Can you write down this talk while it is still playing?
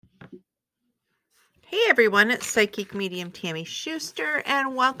Hey everyone, it's Psychic Medium Tammy Schuster,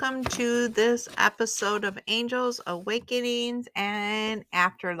 and welcome to this episode of Angels, Awakenings, and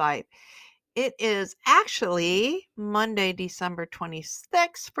Afterlife. It is actually Monday, December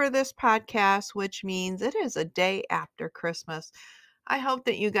 26th for this podcast, which means it is a day after Christmas. I hope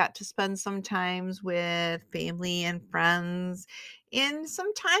that you got to spend some times with family and friends and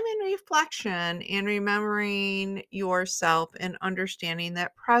some time in reflection and remembering yourself and understanding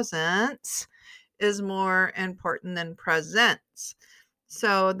that presence is more important than presents.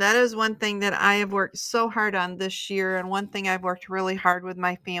 So that is one thing that I have worked so hard on this year, and one thing I've worked really hard with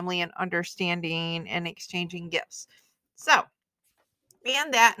my family and understanding and exchanging gifts. So,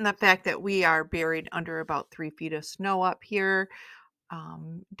 and that and the fact that we are buried under about 3 feet of snow up here.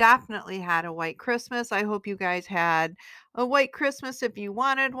 Definitely had a white Christmas. I hope you guys had a white Christmas if you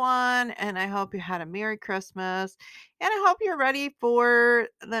wanted one, and I hope you had a Merry Christmas, and I hope you're ready for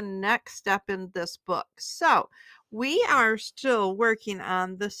the next step in this book. So, we are still working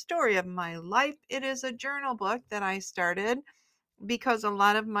on the story of my life. It is a journal book that I started because a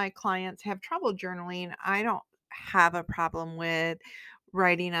lot of my clients have trouble journaling. I don't have a problem with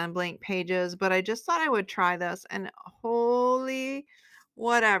writing on blank pages, but I just thought I would try this, and holy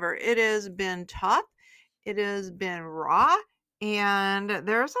whatever, it has been tough. It has been raw, and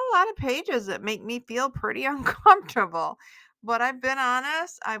there's a lot of pages that make me feel pretty uncomfortable. But I've been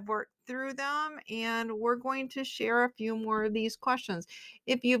honest, I've worked through them, and we're going to share a few more of these questions.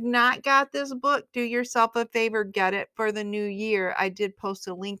 If you've not got this book, do yourself a favor, get it for the new year. I did post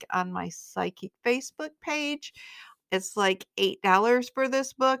a link on my Psychic Facebook page. It's like $8 for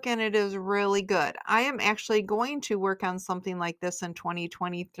this book, and it is really good. I am actually going to work on something like this in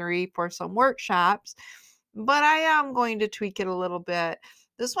 2023 for some workshops, but I am going to tweak it a little bit.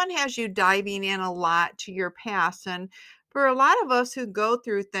 This one has you diving in a lot to your past. And for a lot of us who go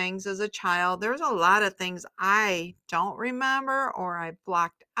through things as a child, there's a lot of things I don't remember, or I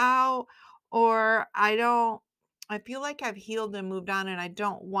blocked out, or I feel like I've healed and moved on, and I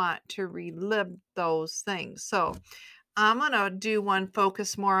don't want to relive those things. So I'm going to do one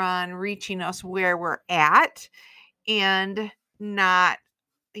focus more on reaching us where we're at, and not,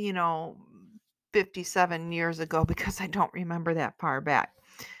 you know, 57 years ago, because I don't remember that far back.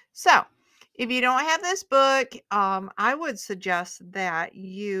 So, if you don't have this book, I would suggest that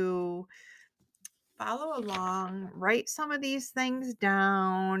you follow along, write some of these things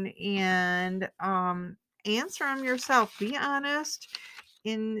down, and answer them yourself. Be honest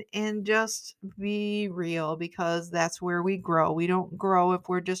and just be real, because that's where we grow. We don't grow if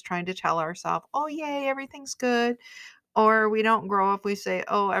we're just trying to tell ourselves, "Oh yay, everything's good." Or we don't grow if we say,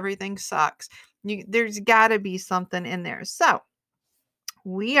 "Oh, everything sucks." There's got to be something in there. So,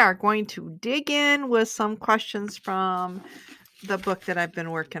 we are going to dig in with some questions from the book that I've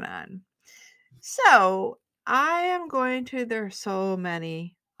been working on. So, I am going to there's so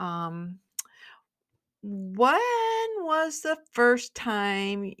many. When was the first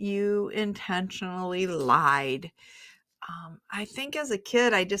time you intentionally lied? I think as a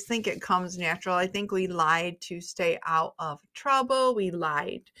kid, I just think it comes natural. I think we lied to stay out of trouble. We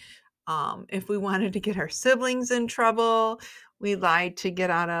lied if we wanted to get our siblings in trouble. We lied to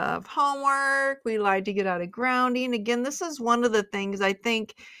get out of homework. We lied to get out of grounding. Again, this is one of the things I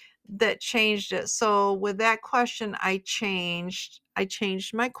think that changed it. So with that question, I changed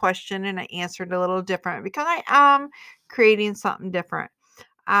my question, and I answered a little different because I am creating something different.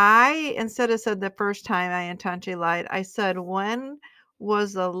 I instead of said the first time I intentionally lied, I said, when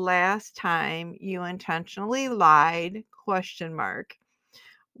was the last time you intentionally lied? Question mark.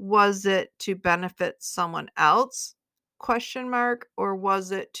 Was it to benefit someone else? Question mark. Or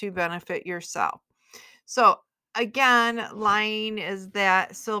was it to benefit yourself? So again, lying is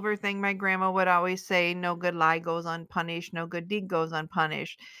that silver thing my grandma would always say, no good lie goes unpunished, no good deed goes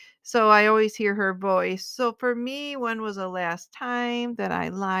unpunished. So I always hear her voice. So for me, when was the last time that I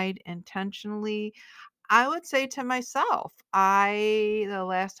lied intentionally? I would say to myself. The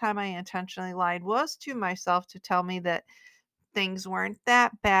last time I intentionally lied was to myself, to tell me that things weren't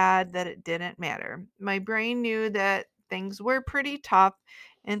that bad, that it didn't matter. My brain knew that things were pretty tough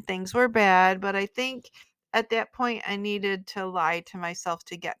and things were bad, but I think at that point I needed to lie to myself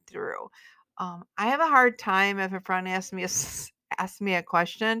to get through. I have a hard time if a friend asks me a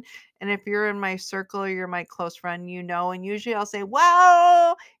question, and if you're in my circle or you're my close friend, and usually I'll say,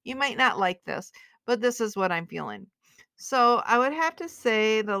 "Well, you might not like this, but this is what I'm feeling." So I would have to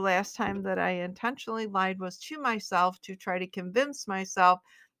say the last time that I intentionally lied was to myself, to try to convince myself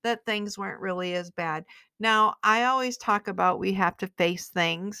that things weren't really as bad. Now, I always talk about we have to face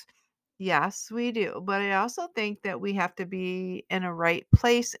things. Yes, we do. But I also think that we have to be in a right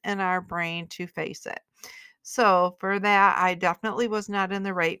place in our brain to face it. So for that, I definitely was not in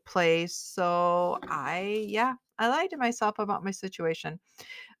the right place. So I lied to myself about my situation.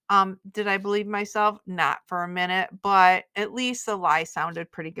 Did I believe myself? Not for a minute, but at least the lie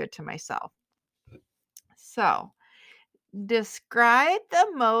sounded pretty good to myself. So describe the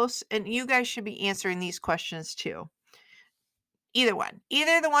most, and you guys should be answering these questions too. Either one.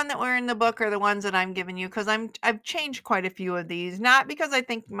 Either the one that were in the book or the ones that I'm giving you, because I've changed quite a few of these. Not because I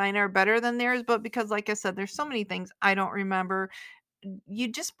think mine are better than theirs, but because like I said, there's so many things I don't remember. You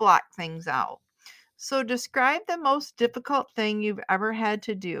just block things out. So describe the most difficult thing you've ever had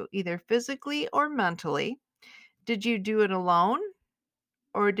to do, either physically or mentally. Did you do it alone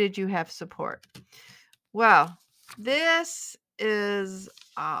or did you have support? Well, this is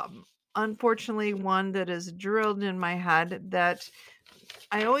unfortunately one that is drilled in my head that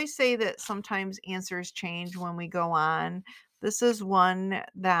I always say that sometimes answers change when we go on. This is one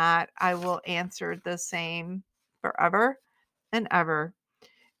that I will answer the same forever and ever.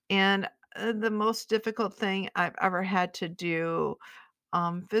 And the most difficult thing I've ever had to do,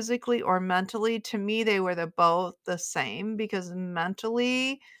 physically or mentally, to me, they were both the same because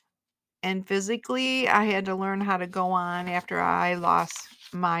mentally and physically, I had to learn how to go on after I lost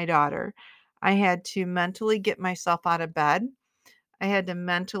my daughter. I had to mentally get myself out of bed. I had to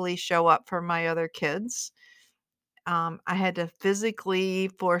mentally show up for my other kids. I had to physically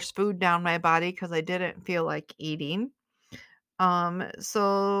force food down my body because I didn't feel like eating.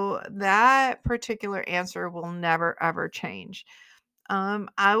 So that particular answer will never ever change.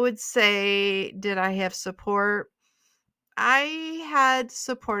 I would say, did I have support? I had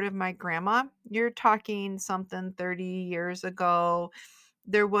support of my grandma. You're talking something 30 years ago.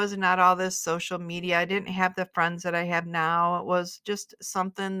 There was not all this social media. I didn't have the friends that I have now. It was just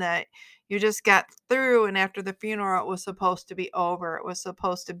something that you just got through. And after the funeral, it was supposed to be over. It was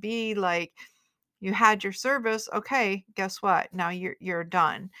supposed to be like you had your service. Okay, guess what? Now you're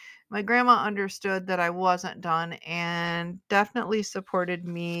done. My grandma understood that I wasn't done and definitely supported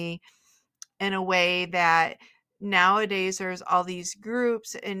me in a way that nowadays there's all these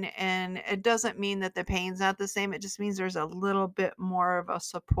groups, and it doesn't mean that the pain's not the same. It just means there's a little bit more of a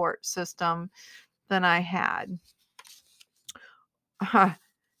support system than I had.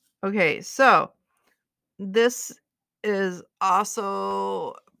 Okay, so this is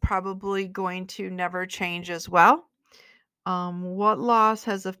also probably going to never change as well. What loss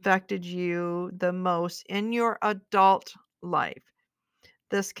has affected you the most in your adult life?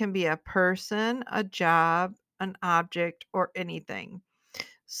 This can be a person, a job, an object, or anything.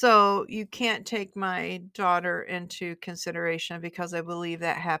 So you can't take my daughter into consideration because I believe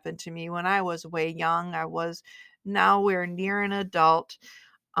that happened to me when I was way young. Now we're near an adult.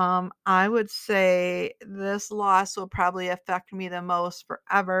 I would say this loss will probably affect me the most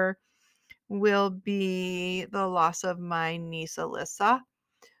forever will be the loss of my niece Alyssa.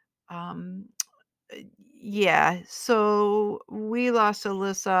 Um, yeah, so we lost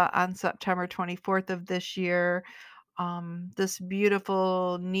Alyssa on September 24th of this year. This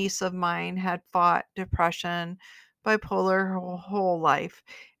beautiful niece of mine had fought depression, bipolar her whole life.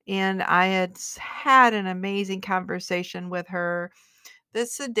 And I had had an amazing conversation with her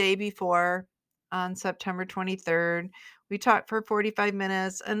this the day before on September 23rd. We talked for 45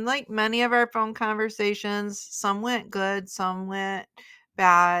 minutes, and like many of our phone conversations, some went good, some went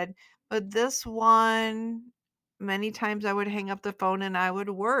bad. But this one, many times I would hang up the phone and I would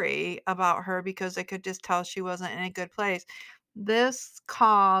worry about her because I could just tell she wasn't in a good place. This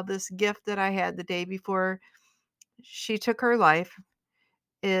call, this gift that I had the day before she took her life,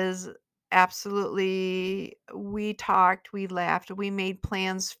 is absolutely, we talked, we laughed, we made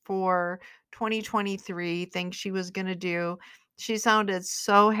plans for 2023, things she was going to do. She sounded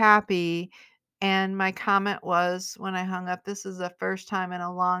so happy. And my comment was when I hung up, this is the first time in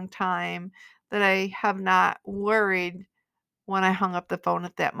a long time that I have not worried when I hung up the phone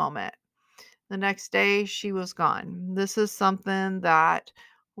at that moment. The next day, she was gone. This is something that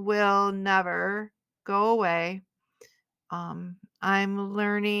will never go away. I'm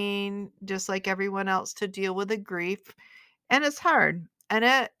learning just like everyone else to deal with the grief, and it's hard and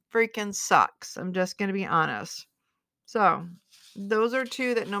it freaking sucks. I'm just going to be honest. So, those are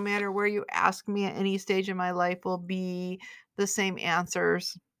two that no matter where you ask me at any stage in my life will be the same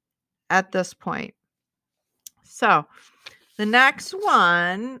answers at this point. So, the next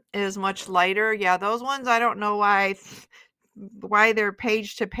one is much lighter. Yeah, those ones I don't know why they're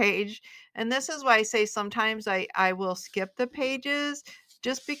page to page. And this is why I say sometimes I will skip the pages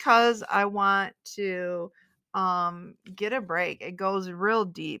just because I want to get a break. It goes real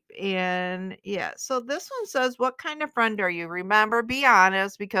deep. And yeah, so this one says, what kind of friend are you? Remember, be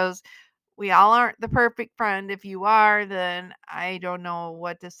honest, because we all aren't the perfect friend. If you are, then I don't know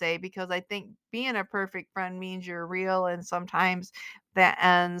what to say, because I think being a perfect friend means you're real, and sometimes that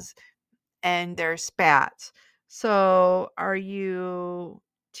ends and there's spats. So are you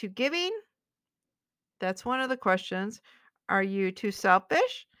too giving? That's one of the questions. Are you too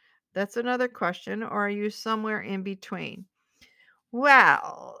selfish? That's another question. Or are you somewhere in between?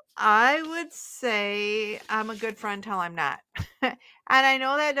 Well, I would say I'm a good friend till I'm not. And I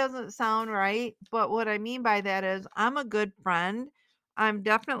know that doesn't sound right, but what I mean by that is I'm a good friend. I'm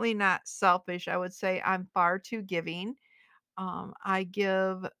definitely not selfish. I would say I'm far too giving. I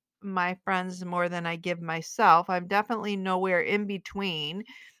give my friends more than I give myself. I'm definitely nowhere in between,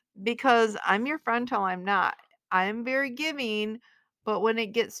 because I'm your friend till I'm not. I'm very giving, but when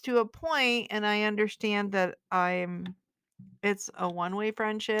it gets to a point and I understand that it's a one-way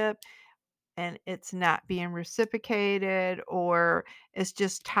friendship and it's not being reciprocated, or it's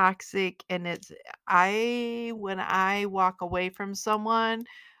just toxic, and when I walk away from someone,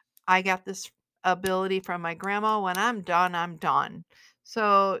 I got this ability from my grandma: when I'm done, I'm done.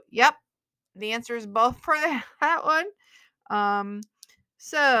 So yep, the answer is both for that one. um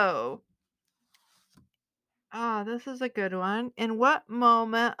so this is a good one. In what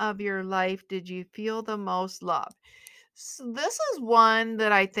moment of your life did you feel the most love? So this is one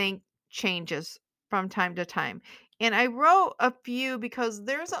that I think changes from time to time. And I wrote a few because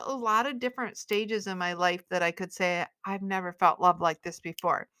there's a lot of different stages in my life that I could say I've never felt love like this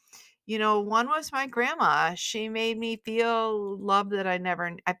before. One was my grandma. She made me feel love that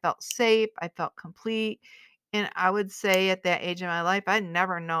I felt safe, I felt complete. And I would say at that age of my life, I'd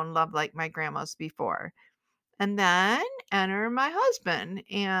never known love like my grandma's before. And then enter my husband.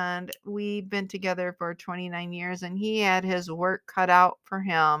 And we've been together for 29 years, and he had his work cut out for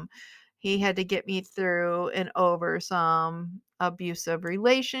him. He had to get me through and over some abusive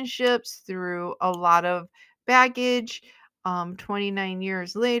relationships, through a lot of baggage. 29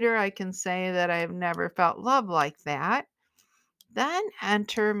 years later, I can say that I have never felt love like that. Then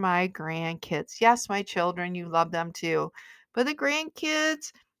enter my grandkids. Yes, my children, you love them too. But the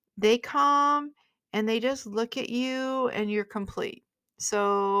grandkids, they come and they just look at you and you're complete.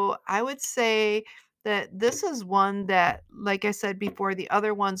 So I would say that this is one that, like I said before, the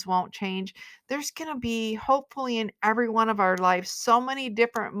other ones won't change. There's going to be, hopefully, in every one of our lives, so many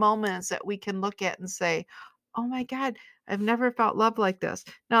different moments that we can look at and say, oh my God, I've never felt love like this.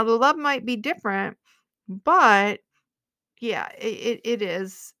 Now, the love might be different, but yeah, it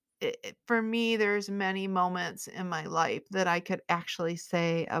is. For me, there's many moments in my life that I could actually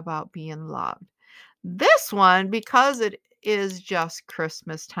say about being loved. This one, because it is just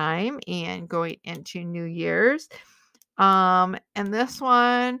Christmas time and going into New Year's, and this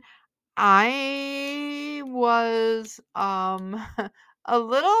one, I was a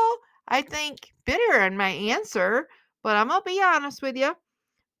little, I think, bitter in my answer, but I'm gonna be honest with you.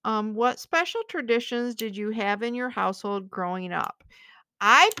 What special traditions did you have in your household growing up?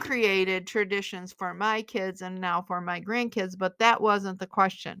 I've created traditions for my kids and now for my grandkids, but that wasn't the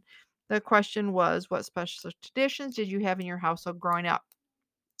question. The question was, what special traditions did you have in your household growing up?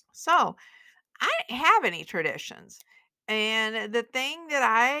 So I didn't have any traditions. And the thing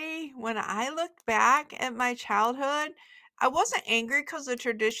that when I looked back at my childhood, I wasn't angry because of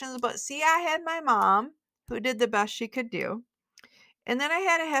traditions, but see, I had my mom who did the best she could do. And then I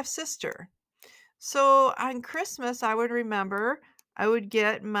had a half sister. So on Christmas, I would remember I would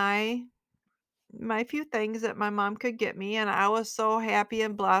get my few things that my mom could get me, and I was so happy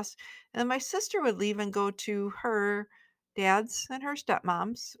and blessed. And my sister would leave and go to her dad's and her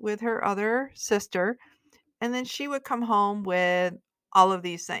stepmom's with her other sister, and then she would come home with all of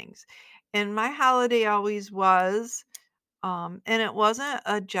these things. And my holiday always was, and it wasn't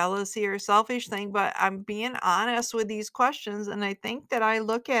a jealousy or selfish thing, but I'm being honest with these questions. And I think that I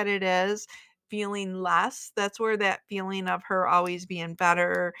look at it as feeling less. That's where that feeling of her always being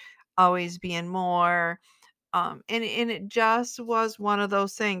better, always being more. And it just was one of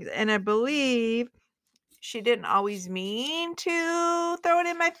those things. And I believe she didn't always mean to throw it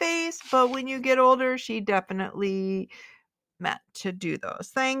in my face, but when you get older, she definitely meant to do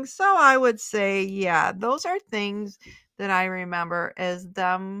those things. So I would say, yeah, those are things that I remember as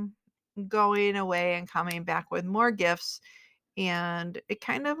them going away and coming back with more gifts. And it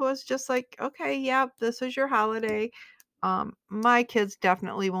kind of was just like, okay, yeah, this is your holiday. My kids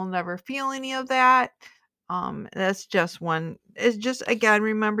definitely will never feel any of that. That's just one. It's just, again,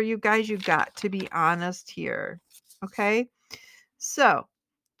 remember, you guys, you got to be honest here. Okay. So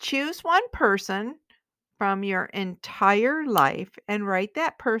choose one person from your entire life and write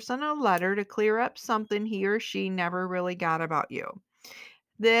that person a letter to clear up something he or she never really got about you.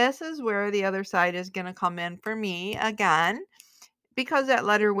 This is where the other side is going to come in for me again, because that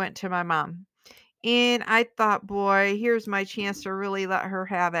letter went to my mom. And I thought, boy, here's my chance to really let her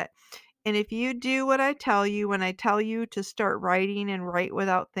have it. And if you do what I tell you, when I tell you to start writing and write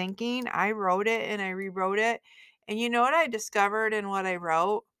without thinking, I wrote it and I rewrote it. And you know what I discovered in what I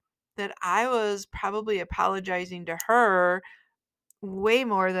wrote? That I was probably apologizing to her way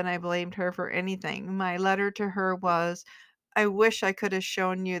more than I blamed her for anything. My letter to her was, I wish I could have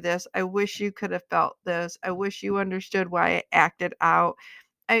shown you this. I wish you could have felt this. I wish you understood why I acted out.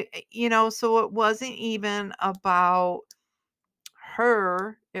 So it wasn't even about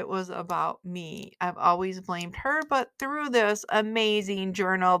her, it was about me. I've always blamed her, but through this amazing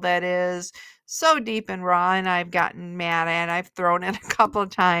journal that is so deep and raw, and I've gotten mad at, I've thrown it a couple of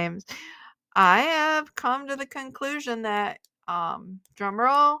times, I have come to the conclusion that, drum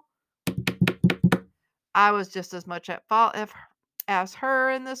roll, I was just as much at fault as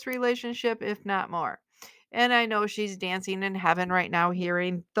her in this relationship, if not more. And I know she's dancing in heaven right now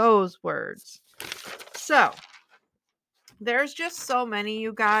hearing those words. So, there's just so many,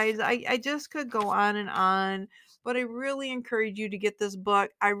 you guys. I just could go on, but I really encourage you to get this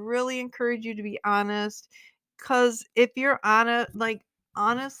book. I really encourage you to be honest, because if you're honest, like,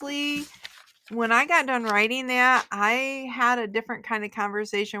 honestly, when I got done writing that, I had a different kind of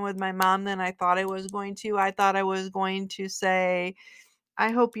conversation with my mom than I thought I was going to. I thought I was going to say, I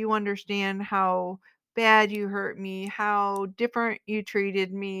hope you understand how bad you hurt me, how different you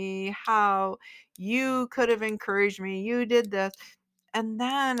treated me, how you could have encouraged me, you did this. And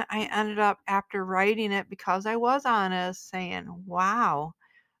then I ended up, after writing it, because I was honest, saying, wow,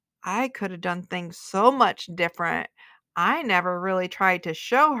 I could have done things so much different. I never really tried to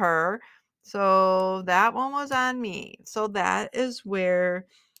show her. So that one was on me. So that is where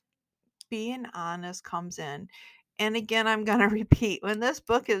being honest comes in. And again, I'm going to repeat, when this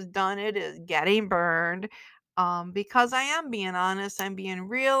book is done, it is getting burned, because I am being honest, I'm being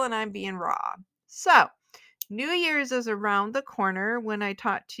real, and I'm being raw. So, New Year's is around the corner. When I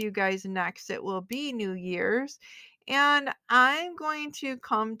talk to you guys next, it will be New Year's. And I'm going to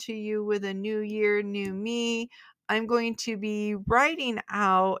come to you with a new year, new me. I'm going to be writing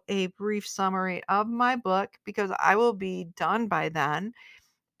out a brief summary of my book because I will be done by then.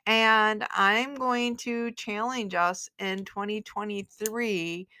 And I'm going to challenge us in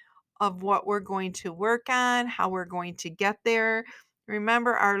 2023 of what we're going to work on, how we're going to get there.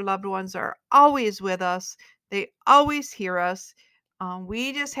 Remember, our loved ones are always with us, they always hear us.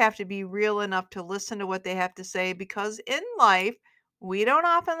 We just have to be real enough to listen to what they have to say, because in life, we don't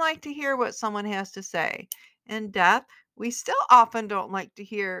often like to hear what someone has to say. In death, we still often don't like to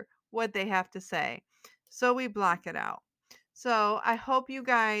hear what they have to say. So we block it out. So I hope you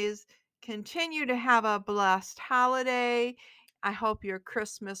guys continue to have a blessed holiday. I hope your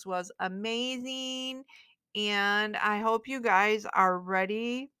Christmas was amazing. And I hope you guys are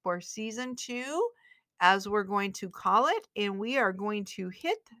ready for season 2, as we're going to call it. And we are going to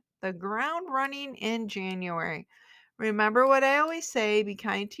hit the ground running in January. Remember what I always say, be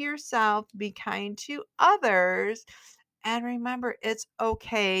kind to yourself, be kind to others. And remember, it's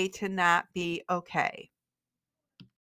okay to not be okay.